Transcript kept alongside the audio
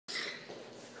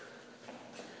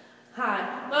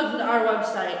Hi, welcome to our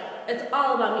website. It's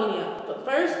all about media, but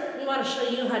first we want to show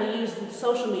you how to use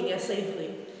social media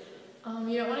safely.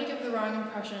 You don't want to give the wrong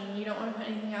impression. You don't want to put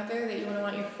anything out there that you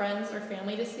want your friends or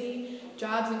family to see.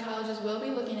 Jobs and colleges will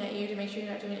be looking at you to make sure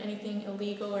you're not doing anything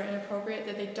illegal or inappropriate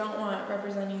that they don't want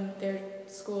representing their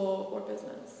school or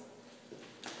business.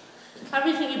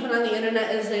 Everything you put on the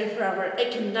internet is there forever.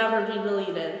 It can never be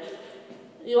deleted.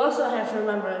 You also have to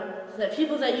remember that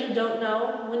people that you don't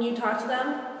know, when you talk to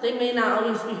them, they may not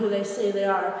always be who they say they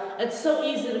are. It's so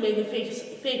easy to make a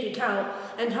fake account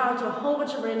and talk to a whole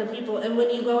bunch of random people, and when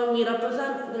you go and meet up with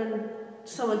them, they're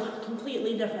someone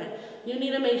completely different. You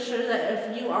need to make sure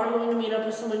that if you are going to meet up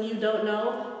with someone you don't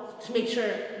know, to make sure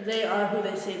they are who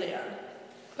they say they are.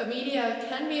 But media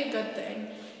can be a good thing.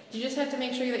 You just have to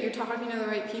make sure that you're talking to the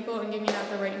right people and giving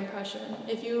out the right impression.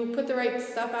 If you put the right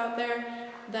stuff out there,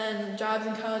 then jobs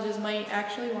and colleges might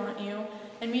actually want you.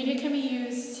 And media can be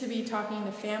used to be talking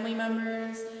to family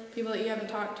members, people that you haven't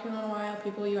talked to in a while,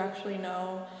 people you actually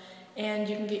know. And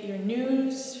you can get your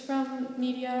news from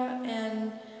media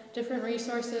and different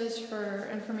resources for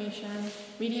information.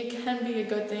 Media can be a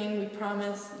good thing, we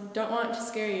promise. Don't want it to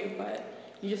scare you, but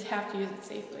you just have to use it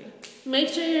safely. Make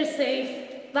sure you're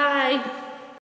safe. Bye.